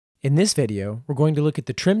In this video, we're going to look at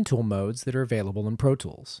the trim tool modes that are available in Pro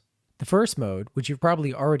Tools. The first mode, which you're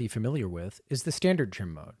probably already familiar with, is the standard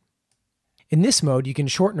trim mode. In this mode, you can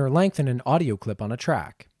shorten or lengthen an audio clip on a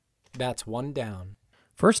track. That's one down.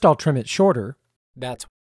 First, I'll trim it shorter.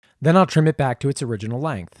 Then I'll trim it back to its original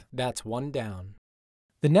length. That's one down.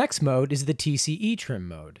 The next mode is the TCE Trim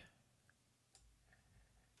mode.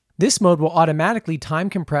 This mode will automatically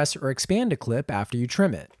time compress or expand a clip after you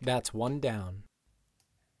trim it. That's one down.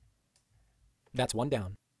 That's one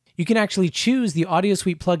down. You can actually choose the Audio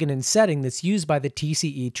Suite plugin and setting that's used by the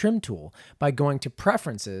TCE Trim tool by going to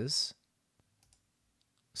Preferences,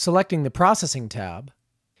 selecting the Processing tab,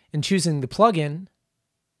 and choosing the plugin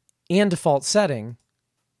and default setting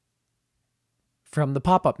from the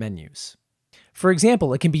pop-up menus. For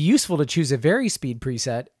example, it can be useful to choose a vari-speed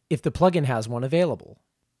preset if the plugin has one available.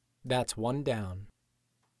 That's one down.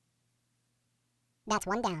 That's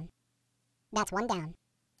one down. That's one down.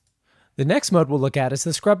 The next mode we'll look at is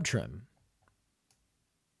the scrub trim.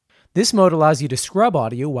 This mode allows you to scrub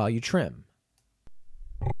audio while you trim.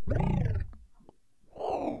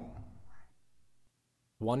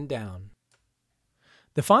 One down.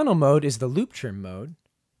 The final mode is the loop trim mode,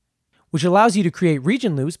 which allows you to create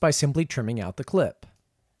region loops by simply trimming out the clip.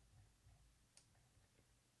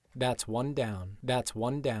 That's one down. That's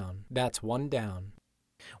one down. That's one down.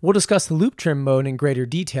 We'll discuss the loop trim mode in greater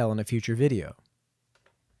detail in a future video.